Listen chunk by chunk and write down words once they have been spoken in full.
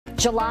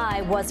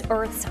July was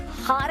Earth's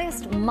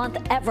hottest month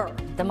ever.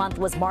 The month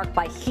was marked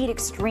by heat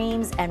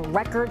extremes and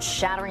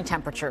record-shattering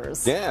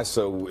temperatures. Yeah,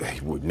 so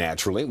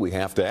naturally we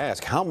have to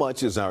ask, how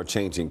much is our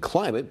changing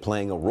climate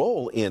playing a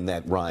role in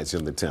that rise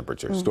in the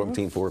temperature? Storm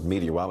Team 4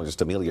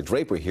 meteorologist Amelia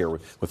Draper here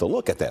with a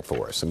look at that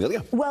for us.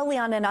 Amelia? Well,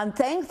 Leon, and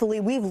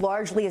thankfully we've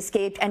largely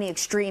escaped any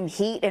extreme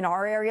heat in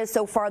our area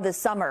so far this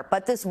summer,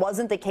 but this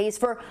wasn't the case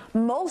for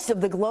most of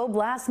the globe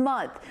last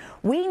month.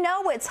 We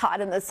know it's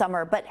hot in the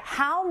summer, but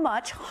how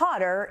much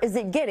hotter is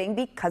it getting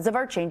because of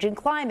our changing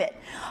climate?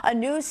 A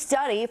new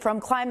study from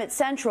Climate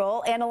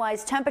Central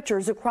analyzed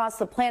temperatures across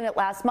the planet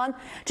last month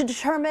to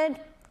determine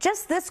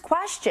just this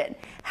question: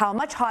 how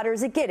much hotter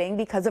is it getting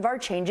because of our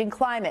changing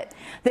climate?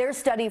 Their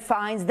study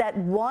finds that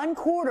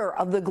 1/4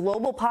 of the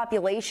global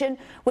population,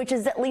 which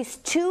is at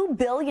least 2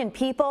 billion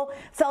people,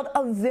 felt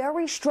a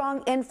very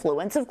strong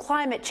influence of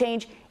climate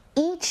change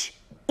each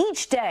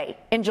day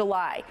in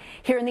July.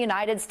 Here in the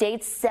United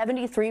States,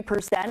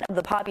 73% of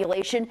the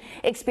population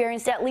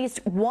experienced at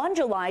least one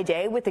July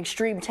day with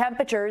extreme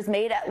temperatures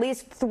made at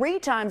least 3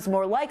 times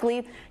more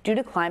likely due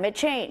to climate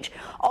change.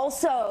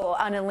 Also,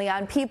 Anna and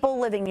Leon, people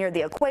living near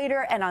the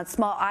equator and on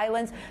small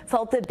islands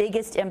felt the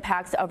biggest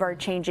impacts of our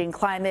changing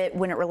climate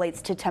when it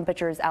relates to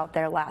temperatures out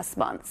there last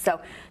month. So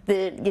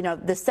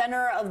the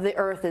center of the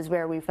Earth is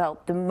where we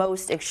felt the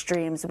most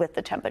extremes with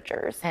the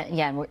temperatures.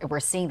 Yeah, and we're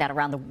seeing that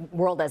around the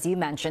world, as you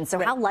mentioned. So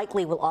how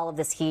likely will all of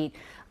this heat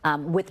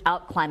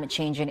without climate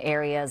change in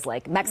areas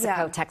like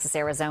Mexico, Texas,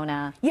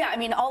 Arizona? Yeah, I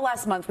mean, all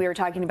last month we were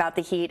talking about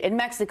the heat in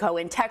Mexico,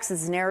 in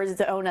Texas, and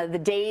Arizona, the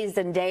days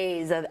and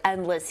days of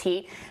endless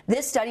heat.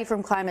 This study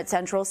from Climate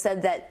Central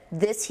said that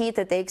this heat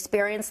that they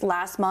experienced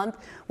last month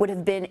would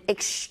have been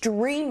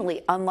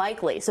extremely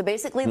unlikely. So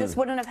basically this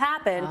wouldn't have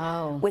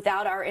happened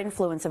without our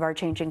influence of our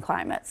changing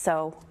climate.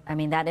 So I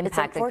mean, that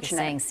impact that you're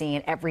saying, seeing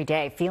it every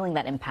day, feeling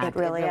that impact, it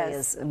really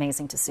is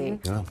amazing to see.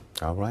 Yeah.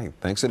 All right.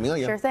 Thanks,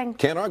 Amelia. Sure thing.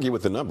 Can't argue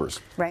with the numbers.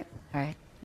 Right. All right.